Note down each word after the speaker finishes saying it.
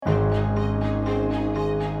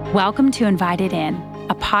Welcome to Invited In,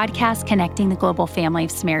 a podcast connecting the global family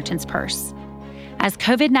of Samaritan's Purse. As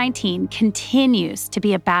COVID-19 continues to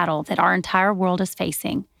be a battle that our entire world is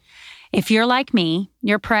facing, if you're like me,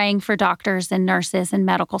 you're praying for doctors and nurses and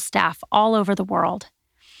medical staff all over the world.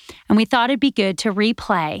 And we thought it'd be good to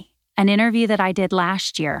replay an interview that I did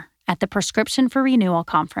last year at the Prescription for Renewal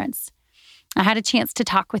conference. I had a chance to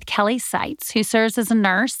talk with Kelly Seitz, who serves as a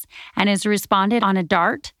nurse and has responded on a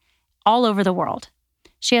DART all over the world.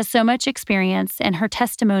 She has so much experience, and her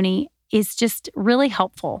testimony is just really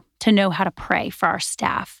helpful to know how to pray for our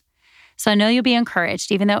staff. So I know you'll be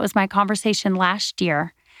encouraged, even though it was my conversation last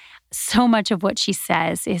year. So much of what she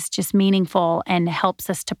says is just meaningful and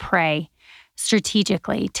helps us to pray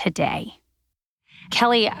strategically today.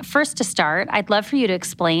 Kelly, first to start, I'd love for you to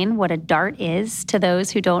explain what a DART is to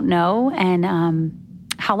those who don't know and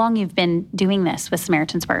how long you've been doing this with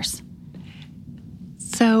Samaritan's Purse.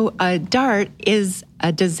 So a DART is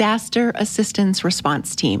a disaster assistance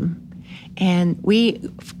response team. And we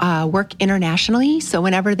work internationally. So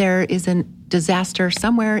whenever there is a disaster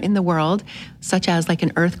somewhere in the world, such as like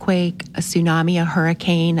an earthquake, a tsunami, a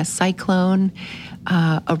hurricane, a cyclone,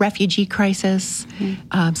 a refugee crisis,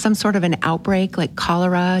 some sort of an outbreak like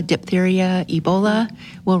cholera, diphtheria, Ebola,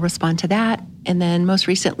 we'll respond to that. And then most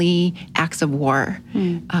recently, acts of war.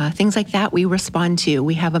 Things like that we respond to.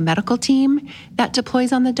 We have a medical team that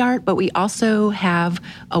deploys on the DART, but we also have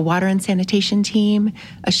a water and sanitation team,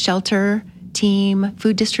 a shelter team,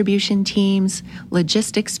 food distribution teams,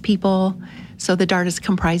 logistics people. So the DART is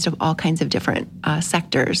comprised of all kinds of different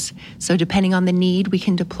sectors. So depending on the need, we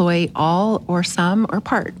can deploy all or some or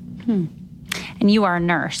part. And you are a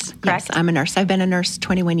nurse, correct? Yes, I'm a nurse. I've been a nurse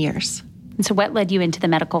 21 years. And so what led you into the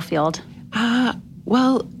medical field?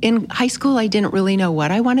 Well, in high school, I didn't really know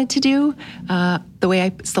what I wanted to do. The way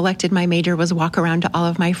I selected my major was walk around to all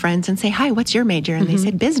of my friends and say, "Hi, what's your major?" And they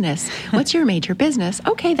said, "Business." "What's your major?" "Business."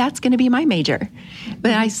 "Okay, that's going to be my major."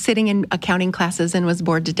 But I was sitting in accounting classes and was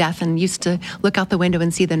bored to death and used to look out the window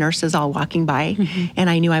and see the nurses all walking by. And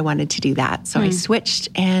I knew I wanted to do that. So I switched,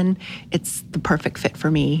 and it's the perfect fit for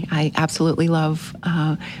me. I absolutely love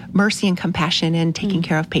mercy and compassion and taking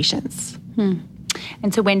care of patients.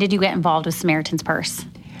 And so when did you get involved with Samaritan's Purse?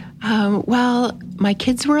 Well, my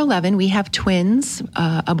kids were 11. We have twins,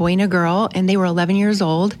 a boy and a girl, and they were 11 years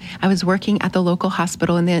old. I was working at the local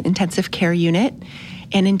hospital in the intensive care unit.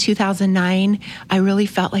 And in 2009, I really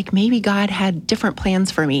felt like maybe God had different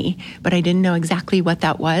plans for me, but I didn't know exactly what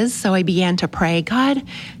that was. So I began to pray, "God,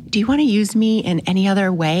 do you want to use me in any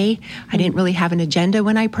other way?" I didn't really have an agenda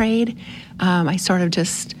when I prayed. I sort of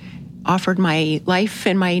just offered my life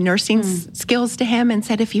and my nursing skills to him and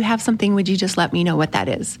said, "If you have something, would you just let me know what that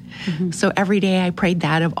is?" So every day I prayed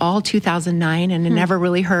that of all 2009 and I never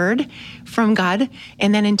really heard from God.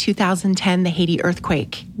 And then in 2010, the Haiti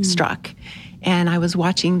earthquake struck. And I was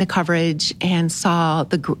watching the coverage and saw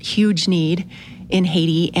the huge need in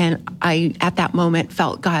Haiti. And I, at that moment,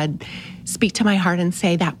 felt God speak to my heart and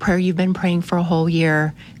say, "That prayer you've been praying for a whole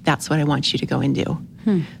year, that's what I want you to go and do."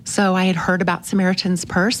 So I had heard about Samaritan's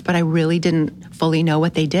Purse, but I really didn't fully know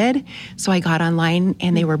what they did. So I got online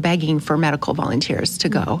and they were begging for medical volunteers to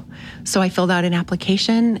go. So I filled out an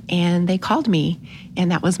application and they called me, and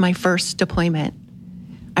that was my first deployment.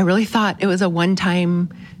 I really thought it was a one-time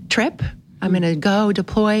trip. I'm going to go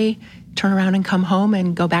deploy, turn around and come home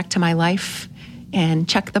and go back to my life and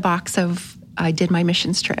check the box of I did my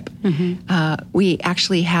missions trip. We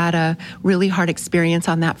actually had a really hard experience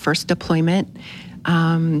on that first deployment.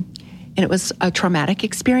 And it was a traumatic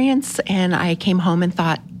experience. And I came home and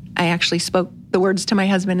thought, I actually spoke the words to my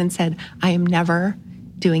husband and said, "I am never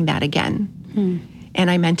doing that again."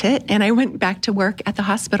 And I meant it. And I went back to work at the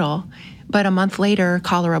hospital. But a month later,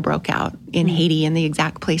 cholera broke out in Haiti, in the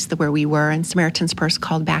exact place where we were. And Samaritan's Purse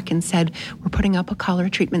called back and said, "We're putting up a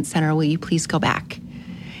cholera treatment center. Will you please go back?"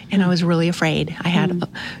 And I was really afraid. I had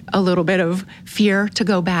a little bit of fear to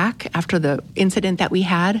go back after the incident that we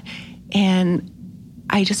had. And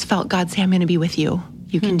I just felt God say, "I'm going to be with you.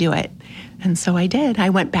 You can do it." And so I did. I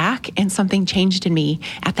went back and something changed in me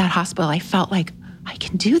at that hospital. I felt like I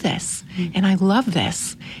can do this and I love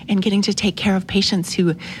this. And getting to take care of patients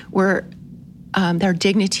who were, their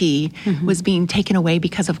dignity was being taken away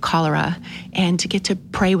because of cholera, and to get to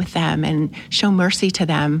pray with them and show mercy to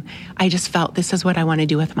them. I just felt this is what I want to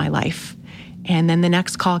do with my life. And then the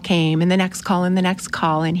next call came and the next call and the next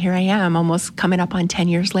call. And here I am almost coming up on 10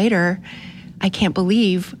 years later. I can't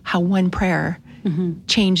believe how one prayer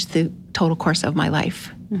changed the total course of my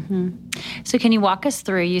life. So can you walk us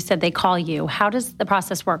through, you said they call you. How does the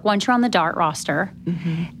process work? Once you're on the DART roster,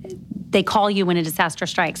 they call you when a disaster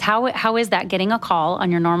strikes. How is that, getting a call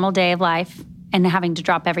on your normal day of life and having to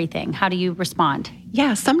drop everything? How do you respond?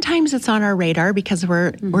 Yeah, sometimes it's on our radar because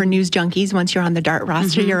we're news junkies. Once you're on the DART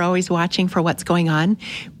roster, you're always watching for what's going on.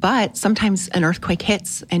 But sometimes an earthquake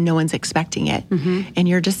hits and no one's expecting it. And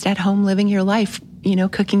you're just at home living your life,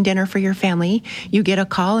 cooking dinner for your family. You get a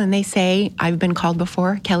call and they say, I've been called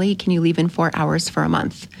before, Kelly, can you leave in 4 hours for a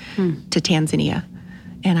month to Tanzania?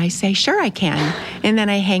 And I say, sure, I can. And then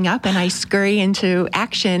I hang up and I scurry into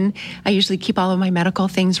action. I usually keep all of my medical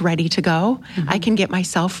things ready to go. I can get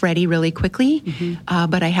myself ready really quickly,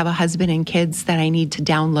 but I have a husband and kids that I need to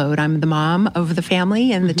download. I'm the mom of the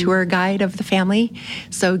family and the tour guide of the family.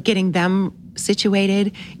 So getting them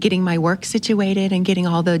situated, getting my work situated, and getting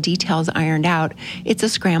all the details ironed out, it's a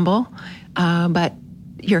scramble, but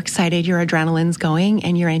you're excited, your adrenaline's going,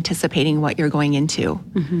 and you're anticipating what you're going into.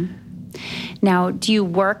 Now, do you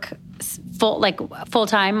work full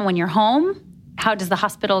time when you're home? How does the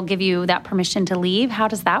hospital give you that permission to leave? How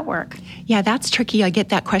does that work? Yeah, that's tricky. I get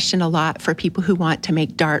that question a lot for people who want to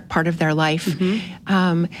make DART part of their life.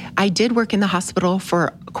 I did work in the hospital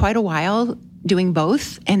for quite a while doing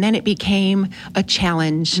both, and then it became a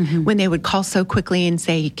challenge when they would call so quickly and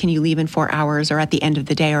say, can you leave in 4 hours or at the end of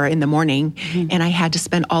the day or in the morning? And I had to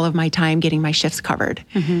spend all of my time getting my shifts covered.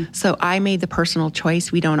 So I made the personal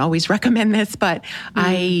choice. We don't always recommend this, but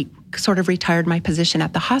I sort of retired my position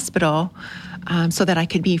at the hospital so that I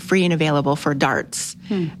could be free and available for DARTs.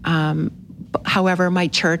 However, my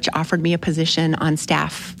church offered me a position on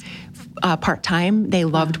staff part-time. They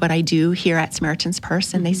loved what I do here at Samaritan's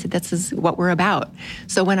Purse, and they said, this is what we're about.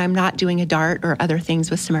 So when I'm not doing a DART or other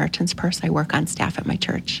things with Samaritan's Purse, I work on staff at my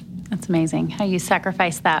church. That's amazing how you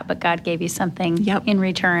sacrificed that, but God gave you something in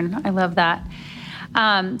return. I love that.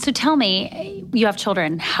 So tell me, you have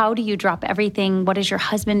children. How do you drop everything? What does your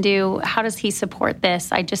husband do? How does he support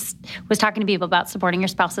this? I just was talking to people about supporting your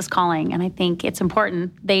spouse's calling, and I think it's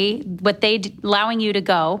important. Allowing you to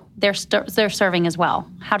go, they're serving as well.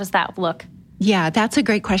 How does that look? Yeah, that's a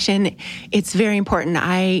great question. It's very important.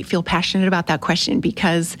 I feel passionate about that question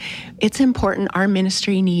because it's important. Our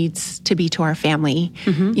ministry needs to be to our family.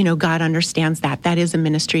 God understands that. That is a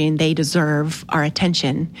ministry and they deserve our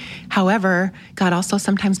attention. However, God also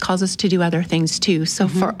sometimes calls us to do other things too. So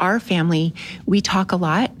for our family, we talk a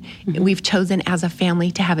lot. We've chosen as a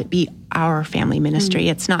family to have it be our family ministry.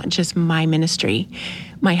 It's not just my ministry.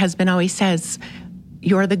 My husband always says,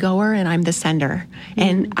 you're the goer and I'm the sender.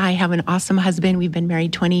 And I have an awesome husband. We've been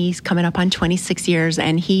married coming up on 26 years,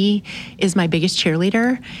 and he is my biggest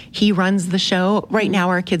cheerleader. He runs the show. Right now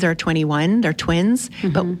our kids are 21, they're twins,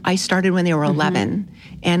 but I started when they were 11,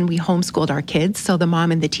 and we homeschooled our kids, so the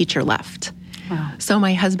mom and the teacher left. Wow. So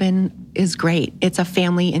my husband is great. It's a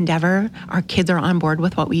family endeavor. Our kids are on board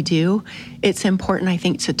with what we do. It's important, I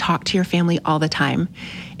think, to talk to your family all the time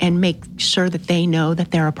and make sure that they know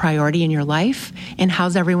that they're a priority in your life. And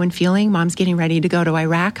how's everyone feeling? Mom's getting ready to go to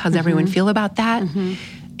Iraq. How's everyone feel about that?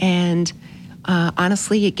 And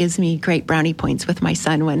honestly, it gives me great brownie points with my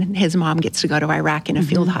son when his mom gets to go to Iraq in a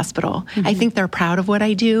field hospital. I think they're proud of what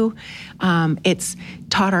I do. It's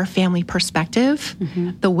taught our family perspective,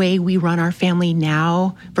 the way we run our family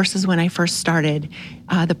now versus when I first started,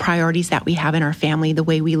 the priorities that we have in our family, the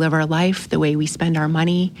way we live our life, the way we spend our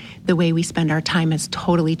money, the way we spend our time has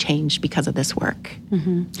totally changed because of this work.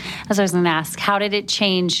 As I was going to ask, how did it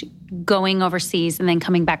change going overseas and then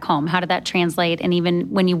coming back home? How did that translate? And even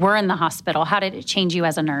when you were in the hospital, how did it change you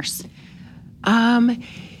as a nurse?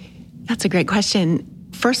 That's a great question.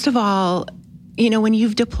 First of all, when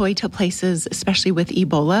you've deployed to places, especially with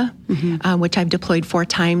Ebola, which I've deployed 4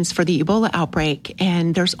 times for the Ebola outbreak,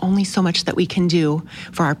 and there's only so much that we can do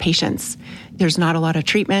for our patients. There's not a lot of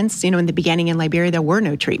treatments. In the beginning in Liberia, there were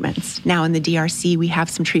no treatments. Now in the DRC, we have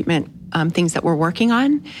some treatment things that we're working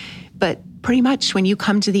on. But pretty much when you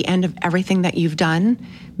come to the end of everything that you've done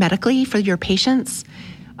medically for your patients,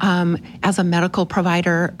 as a medical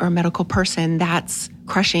provider or medical person, that's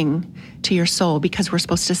crushing to your soul because we're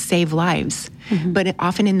supposed to save lives. But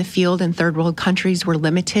often in the field in third world countries, we're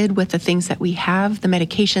limited with the things that we have, the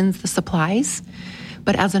medications, the supplies.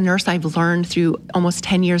 But as a nurse, I've learned through almost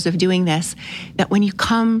 10 years of doing this that when you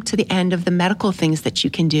come to the end of the medical things that you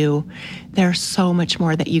can do, there's so much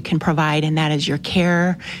more that you can provide, and that is your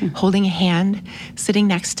care, holding a hand, sitting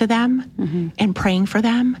next to them, and praying for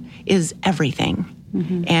them is everything.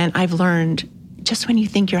 And I've learned just when you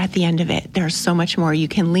think you're at the end of it, there's so much more. You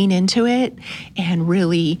can lean into it and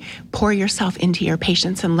really pour yourself into your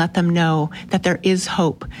patients and let them know that there is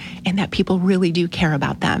hope and that people really do care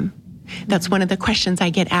about them. That's one of the questions I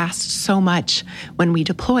get asked so much when we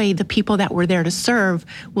deploy. The people that we're there to serve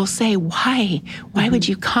will say, why? Why would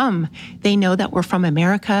you come? They know that we're from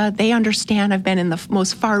America. They understand I've been in the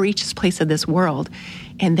most far-reachest place of this world,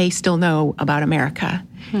 and they still know about America.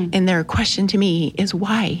 And their question to me is,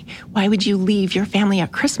 why? Why would you leave your family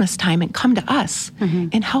at Christmas time and come to us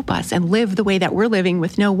and help us and live the way that we're living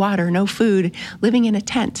with no water, no food, living in a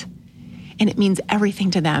tent? And it means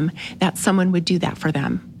everything to them that someone would do that for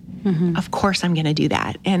them. Of course I'm going to do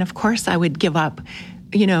that. And of course I would give up,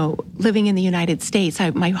 living in the United States.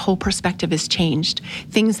 My whole perspective has changed.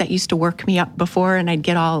 Things that used to work me up before and I'd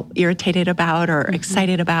get all irritated about or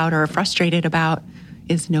excited about or frustrated about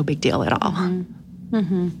is no big deal at all.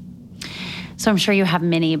 So I'm sure you have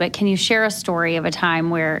many, but can you share a story of a time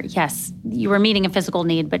where, yes, you were meeting a physical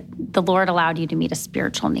need, but the Lord allowed you to meet a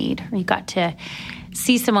spiritual need, or you got to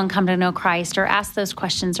see someone come to know Christ or ask those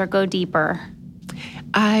questions or go deeper?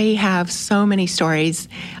 I have so many stories.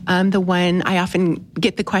 The one I often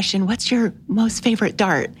get the question, what's your most favorite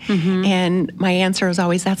dart? And my answer is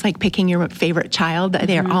always, that's like picking your favorite child.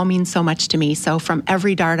 They all mean so much to me. So from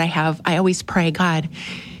every dart I have, I always pray, God,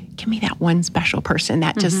 give me that one special person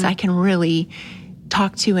that just I can really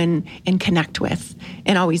talk to and connect with.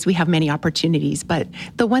 And always we have many opportunities, but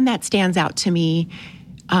the one that stands out to me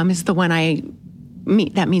is the one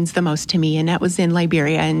that means the most to me, and that was in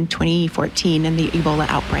Liberia in 2014 in the Ebola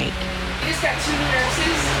outbreak. We just got 2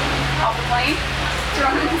 nurses off the plane,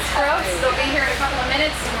 throwing in scrubs. They'll be here in a couple of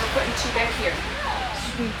minutes, and we're putting 2 back here.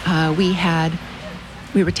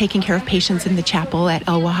 We were taking care of patients in the chapel at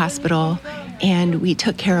Elwa Hospital, and we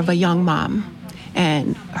took care of a young mom,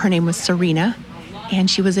 and her name was Serena, and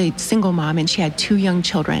she was a single mom, and she had 2 young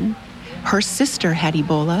children. Her sister had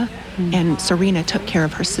Ebola, and Serena took care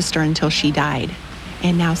of her sister until she died.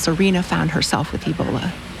 And now Serena found herself with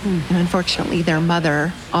Ebola. And unfortunately, their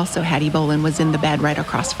mother also had Ebola and was in the bed right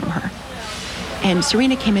across from her. And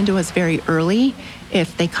Serena came into us very early.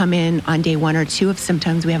 If they come in on day 1 or 2 of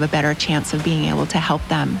symptoms, we have a better chance of being able to help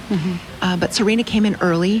them. But Serena came in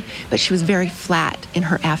early, but she was very flat in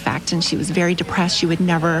her affect, and she was very depressed. She would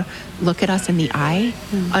never look at us in the eye.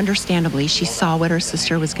 Understandably, she saw what her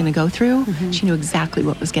sister was going to go through. She knew exactly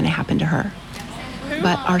what was going to happen to her.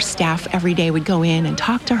 But our staff every day would go in and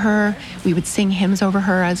talk to her. We would sing hymns over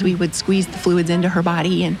her as we would squeeze the fluids into her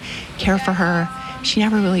body and care for her. She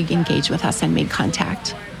never really engaged with us and made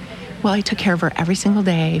contact. Well, I took care of her every single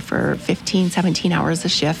day for 15, 17 hours a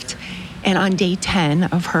shift. And on day 10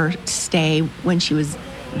 of her stay, when she was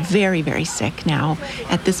very, very sick now,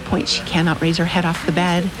 at this point, she cannot raise her head off the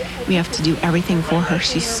bed. We have to do everything for her.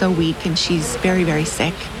 She's so weak and she's very, very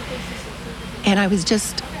sick. And I was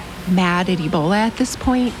just mad at Ebola at this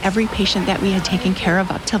point. Every patient that we had taken care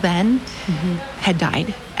of up till then had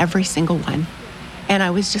died, every single one. And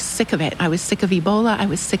I was just sick of it. I was sick of Ebola. I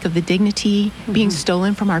was sick of the dignity being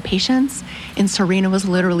stolen from our patients. And Serena was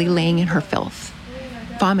literally laying in her filth,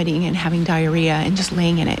 vomiting and having diarrhea and just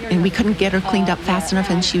laying in it. And we couldn't get her cleaned up fast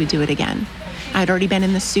enough, and she would do it again. I'd already been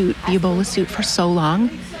in the Ebola suit for so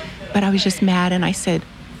long, but I was just mad. And I said,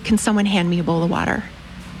 can someone hand me Ebola water?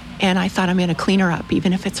 And I thought, I'm going to clean her up,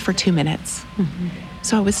 even if it's for 2 minutes.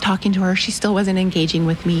 So I was talking to her. She still wasn't engaging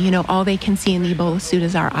with me. All they can see in the Ebola suit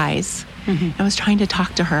is our eyes. I was trying to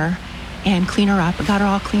talk to her and clean her up. I got her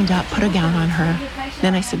all cleaned up, put a gown on her.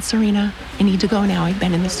 Then I said, Serena, I need to go now. I've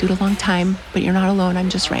been in the suit a long time, but you're not alone.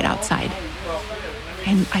 I'm just right outside.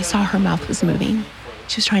 And I saw her mouth was moving.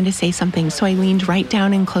 She was trying to say something. So I leaned right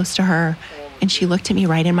down and close to her, and she looked at me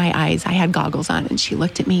right in my eyes. I had goggles on, and she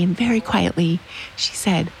looked at me, and very quietly, she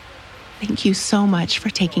said, thank you so much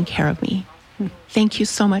for taking care of me. Thank you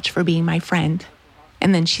so much for being my friend.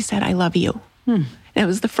 And then she said, I love you. And it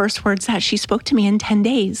was the first words that she spoke to me in 10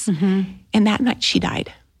 days. And that night she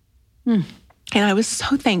died. And I was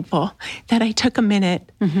so thankful that I took a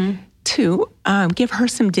minute to give her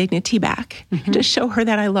some dignity back, and to show her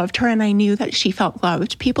that I loved her and I knew that she felt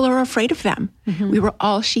loved. People are afraid of them. We were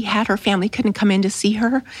all she had. Her family couldn't come in to see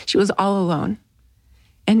her. She was all alone.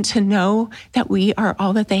 And to know that we are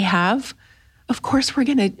all that they have, of course, we're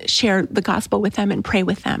going to share the gospel with them and pray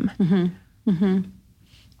with them.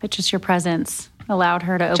 But just your presence allowed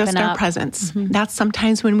her to open up. Just our presence. That's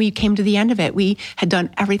sometimes when we came to the end of it. We had done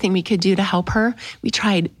everything we could do to help her. We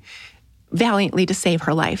tried valiantly to save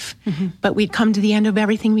her life. But we'd come to the end of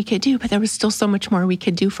everything we could do, but there was still so much more we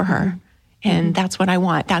could do for her. And that's what I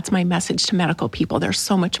want. That's my message to medical people. There's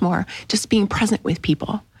so much more. Just being present with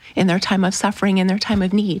people in their time of suffering and their time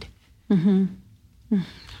of need.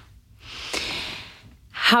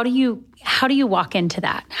 How do you how do you walk into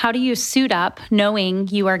that? How do you suit up knowing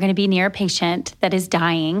you are going to be near a patient that is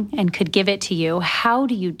dying and could give it to you? How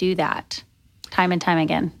do you do that time and time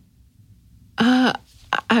again?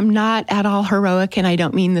 I'm not at all heroic, and I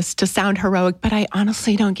don't mean this to sound heroic, but I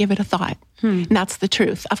honestly don't give it a thought. And that's the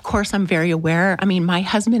truth. Of course, I'm very aware. I mean, my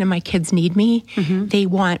husband and my kids need me. They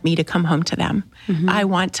want me to come home to them. I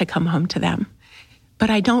want to come home to them. But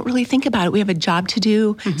I don't really think about it. We have a job to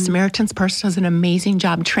do. Samaritan's Purse does an amazing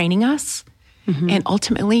job training us. And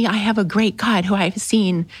ultimately, I have a great God who I've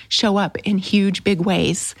seen show up in huge, big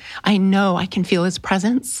ways. I know I can feel his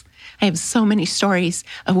presence. I have so many stories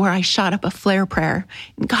of where I shot up a flare prayer.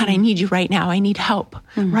 God, I need you right now. I need help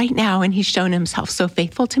right now. And he's shown himself so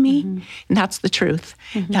faithful to me. And that's the truth.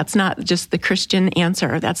 That's not just the Christian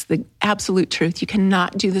answer. That's the absolute truth. You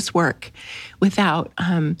cannot do this work without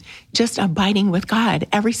just abiding with God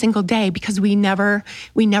every single day, because we never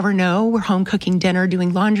know. We're home cooking dinner,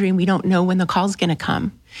 doing laundry, and we don't know when the call's going to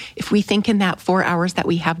come. If we think in that 4 hours that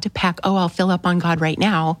we have to pack, I'll fill up on God right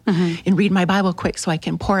now and read my Bible quick so I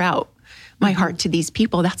can pour out my heart to these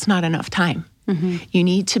people, that's not enough time. You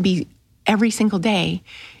need to be every single day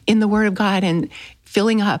in the Word of God and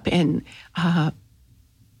filling up and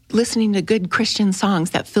listening to good Christian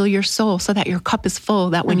songs that fill your soul so that your cup is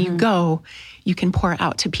full, that when you go, you can pour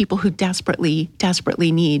out to people who desperately,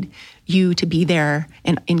 desperately need you to be there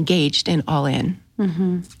and engaged and all in. So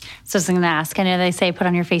I was going to ask, I know they say put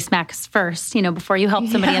on your face masks first, before you help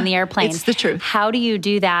somebody on the airplane. It's the truth. How do you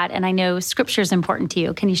do that? And I know Scripture is important to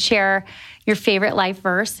you. Can you share your favorite life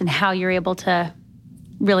verse and how you're able to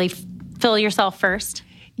really fill yourself first?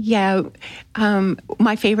 Yeah.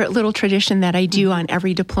 My favorite little tradition that I do on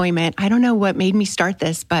every deployment, I don't know what made me start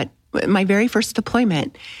this, but my very first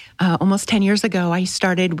deployment, almost 10 years ago, I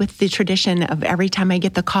started with the tradition of every time I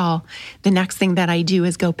get the call, the next thing that I do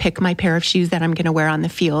is go pick my pair of shoes that I'm going to wear on the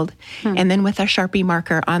field. And then with a Sharpie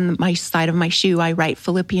marker on my side of my shoe, I write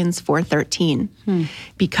Philippians 4:13.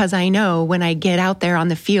 Because I know when I get out there on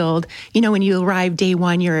the field, when you arrive day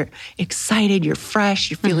one, you're excited, you're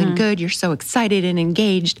fresh, you're feeling good, you're so excited and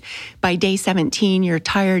engaged. By day 17, you're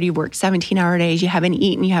tired, you worked 17-hour days, you haven't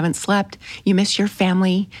eaten, you haven't slept, you miss your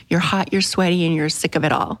family, you're hot, you're sweaty, and you're sick of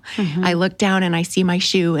it all. I look down and I see my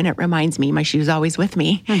shoe, and it reminds me, my shoe's always with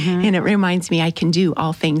me, and it reminds me I can do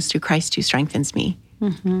all things through Christ who strengthens me.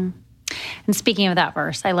 And speaking of that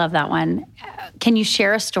verse, I love that one. Can you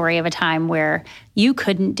share a story of a time where you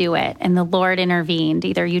couldn't do it and the Lord intervened?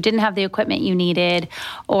 Either you didn't have the equipment you needed,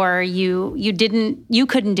 or you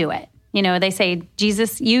couldn't do it. They say,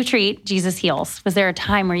 you treat, Jesus heals. Was there a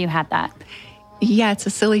time where you had that? Yeah, it's a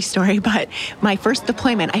silly story, but my first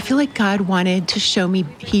deployment, I feel like God wanted to show me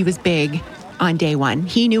he was big on day one.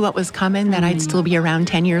 He knew what was coming, that I'd still be around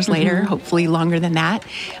 10 years later, hopefully longer than that.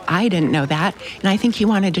 I didn't know that. And I think he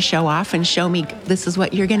wanted to show off and show me, this is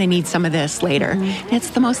what you're going to need some of this later. And it's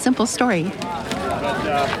the most simple story. We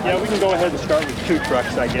can go ahead and start with 2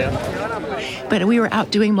 trucks, I guess. But we were out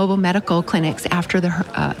doing mobile medical clinics after the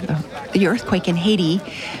earthquake in Haiti.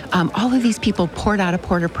 All of these people poured out of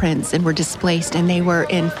Port-au-Prince and were displaced, and they were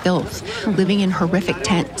in filth, living in horrific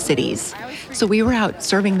tent cities. So we were out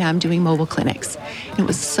serving them, doing mobile clinics. And it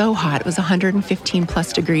was so hot. It was 115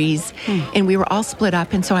 plus degrees. And we were all split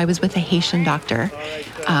up. And so I was with a Haitian doctor.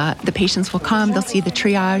 The patients will come, they'll see the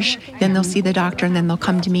triage, then they'll see the doctor, and then they'll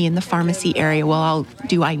come to me in the pharmacy area. Well, I'll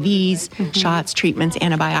do IVs, shots, treatments,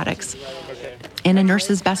 antibiotics. And a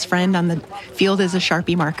nurse's best friend on the field is a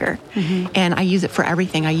Sharpie marker. And I use it for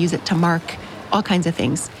everything. I use it to mark all kinds of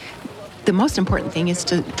things. The most important thing is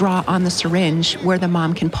to draw on the syringe where the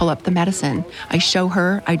mom can pull up the medicine. I show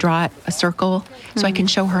her, I draw a circle so I can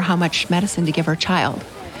show her how much medicine to give her child.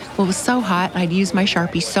 Well, it was so hot, I'd used my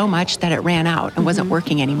Sharpie so much that it ran out and wasn't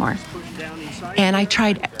working anymore. And I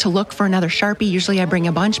tried to look for another Sharpie. Usually I bring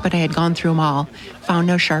a bunch, but I had gone through them all. Found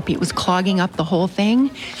no Sharpie. It was clogging up the whole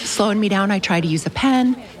thing, slowing me down. I tried to use a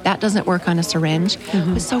pen. That doesn't work on a syringe.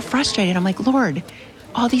 I was so frustrated. I'm like, Lord,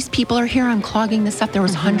 all these people are here. I'm clogging this up. There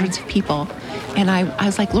was hundreds of people. And I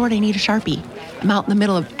was like, Lord, I need a Sharpie. I'm out in the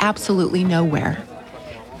middle of absolutely nowhere.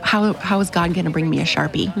 How is God going to bring me a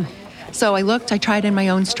Sharpie? So I looked, I tried in my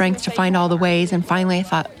own strength to find all the ways. And finally I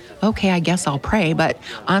thought, okay, I guess I'll pray. But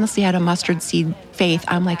honestly, I had a mustard seed faith.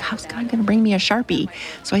 I'm like, how's God going to bring me a Sharpie?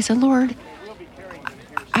 So I said, Lord,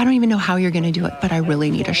 I don't even know how you're going to do it, but I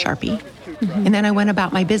really need a Sharpie. And then I went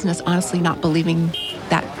about my business, honestly, not believing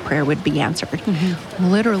that prayer would be answered.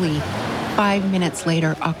 Literally 5 minutes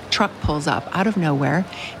later, a truck pulls up out of nowhere.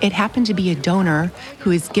 It happened to be a donor who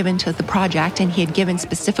is given to the project, and he had given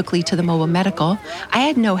specifically to the mobile medical. I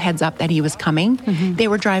had no heads up that he was coming. They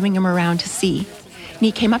were driving him around to see.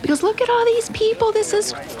 he came up, he goes, look at all these people. This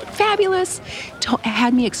is fabulous.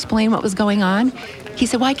 Had me explain what was going on. He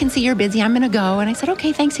said, well, I can see you're busy. I'm going to go. And I said,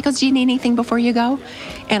 okay, thanks. He goes, do you need anything before you go?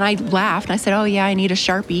 And I laughed. And I said, oh, yeah, I need a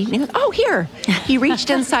Sharpie. And he goes, oh, here. He reached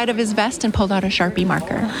inside of his vest and pulled out a Sharpie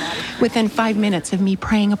marker. Within 5 minutes of me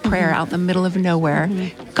praying a prayer out in the middle of nowhere,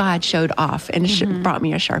 God showed off and brought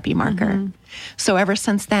me a Sharpie marker. So ever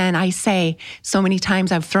since then, I say so many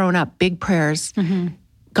times I've thrown up big prayers.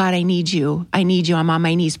 God, I need you. I need you. I'm on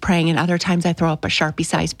my knees praying. And other times I throw up a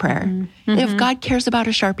Sharpie-sized prayer. If God cares about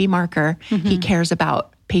a Sharpie marker, he cares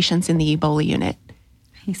about patients in the Ebola unit.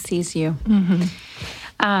 He sees you.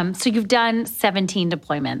 So you've done 17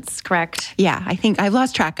 deployments, correct? Yeah, I think I've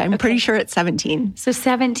lost track. I'm pretty sure it's 17. So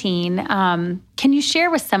 17. Can you share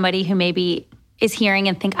with somebody who maybe is hearing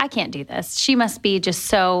and think, I can't do this. She must be just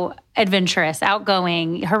so adventurous,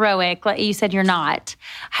 outgoing, heroic. Like you said, you're not.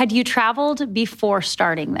 Had you traveled before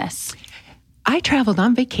starting this? I traveled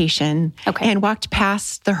on vacation and walked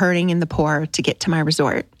past the hurting and the poor to get to my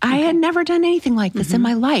resort. I had never done anything like this in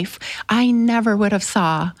my life. I never would have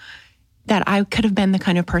saw that I could have been the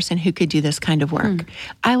kind of person who could do this kind of work.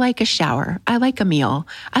 I like a shower. I like a meal.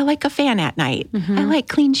 I like a fan at night. I like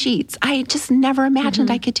clean sheets. I just never imagined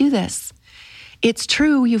I could do this. It's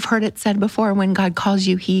true, you've heard it said before, when God calls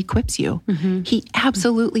you, he equips you. He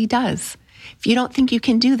absolutely does. If you don't think you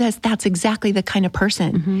can do this, that's exactly the kind of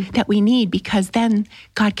person that we need, because then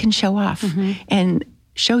God can show off and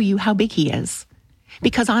show you how big he is.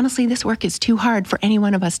 Because honestly, this work is too hard for any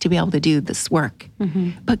one of us to be able to do this work.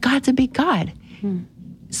 But God's a big God.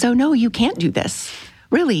 So no, you can't do this.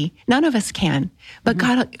 Really, none of us can, but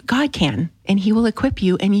God can, and he will equip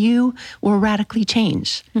you, and you will radically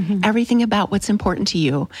change everything about what's important to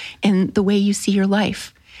you and the way you see your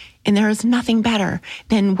life. And there is nothing better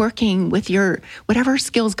than working with your whatever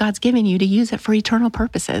skills God's given you to use it for eternal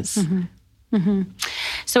purposes.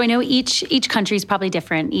 So I know each country is probably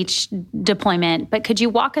different, each deployment, but could you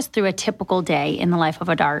walk us through a typical day in the life of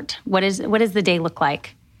a DART? What does the day look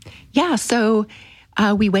like? Yeah, so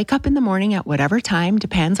we wake up in the morning at whatever time,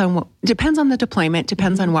 depends on the deployment,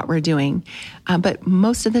 depends on what we're doing. But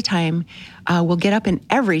most of the time, we'll get up, and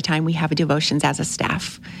every time we have a devotions as a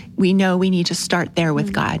staff, we know we need to start there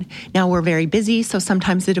with God. Now we're very busy, so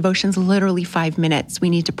sometimes the devotion's literally 5 minutes. We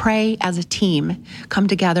need to pray as a team, come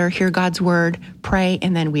together, hear God's word, pray,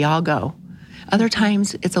 and then we all go. Other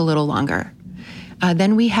times it's a little longer.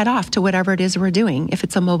 Then we head off to whatever it is we're doing. If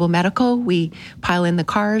it's a mobile medical, we pile in the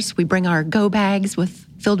cars, we bring our go bags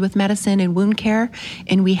filled with medicine and wound care,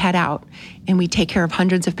 and we head out and we take care of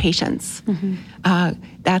hundreds of patients.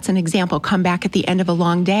 That's an example. Come back at the end of a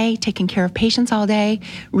long day, taking care of patients all day,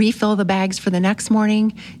 refill the bags for the next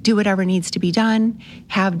morning, do whatever needs to be done,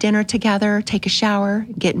 have dinner together, take a shower,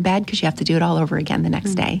 get in bed, because you have to do it all over again the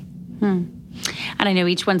next day. And I know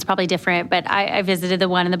each one's probably different, but I visited the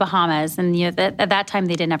one in the Bahamas, and at that time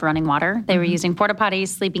they didn't have running water. They were using porta potties,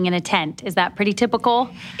 sleeping in a tent. Is that pretty typical?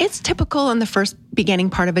 It's typical in the first beginning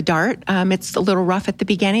part of a DART. It's a little rough at the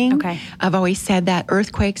beginning. Okay. I've always said that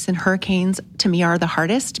earthquakes and hurricanes, to me, are the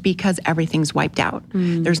hardest because everything's wiped out.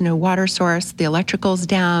 There's no water source. The electrical's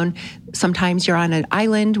down. Sometimes you're on an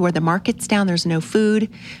island where the market's down. There's no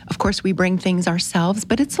food. Of course, we bring things ourselves,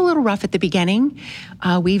 but it's a little rough at the beginning.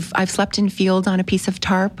 I've slept in fields on a piece of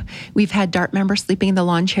tarp. We've had DART members sleeping in the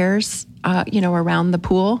lawn chairs, around the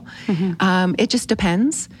pool. It just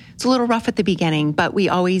depends. It's a little rough at the beginning, but we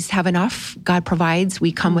always have enough. God provides.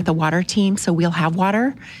 We come with a water team, so we'll have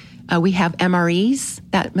water. We have MREs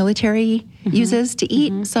that military uses to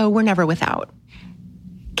eat, so we're never without.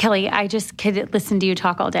 Kelly, I just could listen to you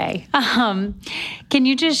talk all day. Can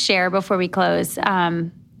you just share before we close?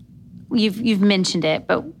 You've mentioned it,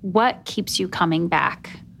 but what keeps you coming back?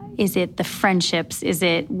 Is it the friendships? Is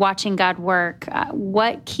it watching God work?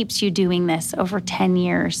 What keeps you doing this over 10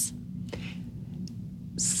 years?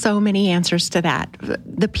 So many answers to that.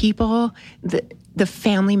 The people, the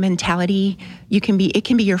family mentality. It can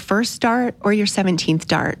be your first DART or your 17th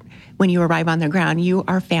DART. When you arrive on the ground, you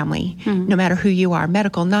are family, no matter who you are,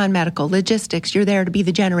 medical, non-medical, logistics. You're there to be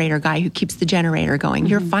the generator guy who keeps the generator going.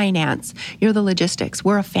 You're finance. You're the logistics.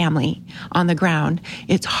 We're a family on the ground.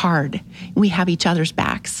 It's hard. We have each other's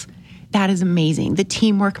backs. That is amazing. The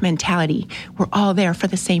teamwork mentality. We're all there for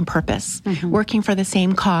the same purpose, working for the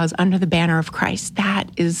same cause under the banner of Christ. That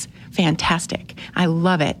is fantastic. I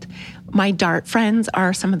love it. My DART friends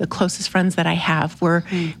are some of the closest friends that I have, where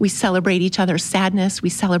we celebrate each other's sadness, we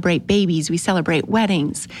celebrate babies, we celebrate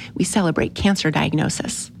weddings, we celebrate cancer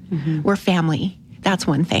diagnosis. We're family. That's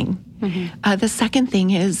one thing. The second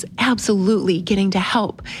thing is absolutely getting to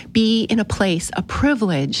help, be in a place, a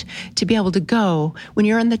privilege to be able to go when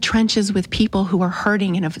you're in the trenches with people who are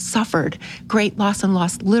hurting and have suffered great loss and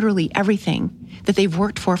lost literally everything that they've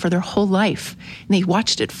worked for their whole life, and they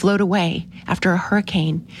watched it float away after a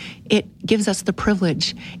hurricane. It gives us the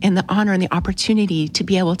privilege and the honor and the opportunity to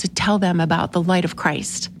be able to tell them about the light of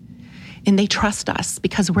Christ. And they trust us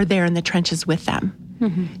because we're there in the trenches with them.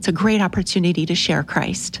 It's a great opportunity to share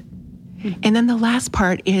Christ. And then the last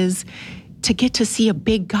part is to get to see a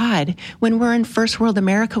big God. When we're in first world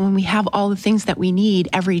America, when we have all the things that we need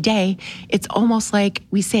every day, it's almost like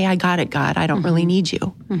we say, I got it, God. I don't really need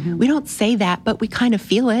you. We don't say that, but we kind of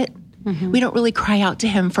feel it. We don't really cry out to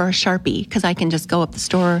him for a Sharpie because I can just go up the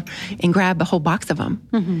store and grab a whole box of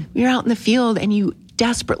them. You're out in the field and you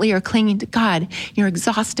desperately are clinging to God. You're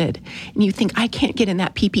exhausted and you think, I can't get in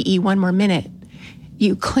that PPE one more minute.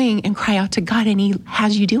 You cling and cry out to God and he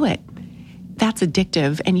has you do it. That's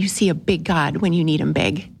addictive, and you see a big God when you need him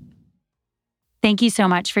big. Thank you so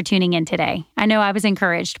much for tuning in today. I know I was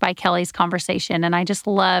encouraged by Kelly's conversation, and I just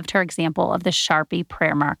loved her example of the Sharpie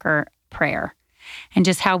prayer marker prayer and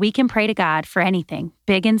just how we can pray to God for anything,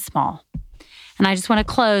 big and small. And I just want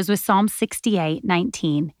to close with Psalm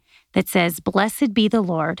 68:19 that says, "Blessed be the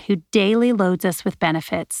Lord who daily loads us with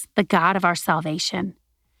benefits, the God of our salvation."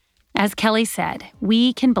 As Kelly said,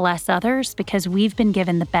 we can bless others because we've been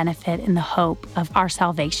given the benefit and the hope of our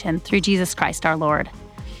salvation through Jesus Christ our Lord.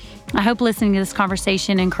 I hope listening to this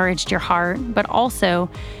conversation encouraged your heart, but also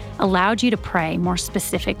allowed you to pray more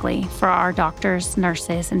specifically for our doctors,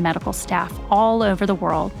 nurses, and medical staff all over the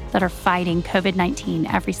world that are fighting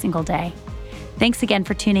COVID-19 every single day. Thanks again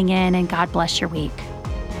for tuning in, and God bless your week.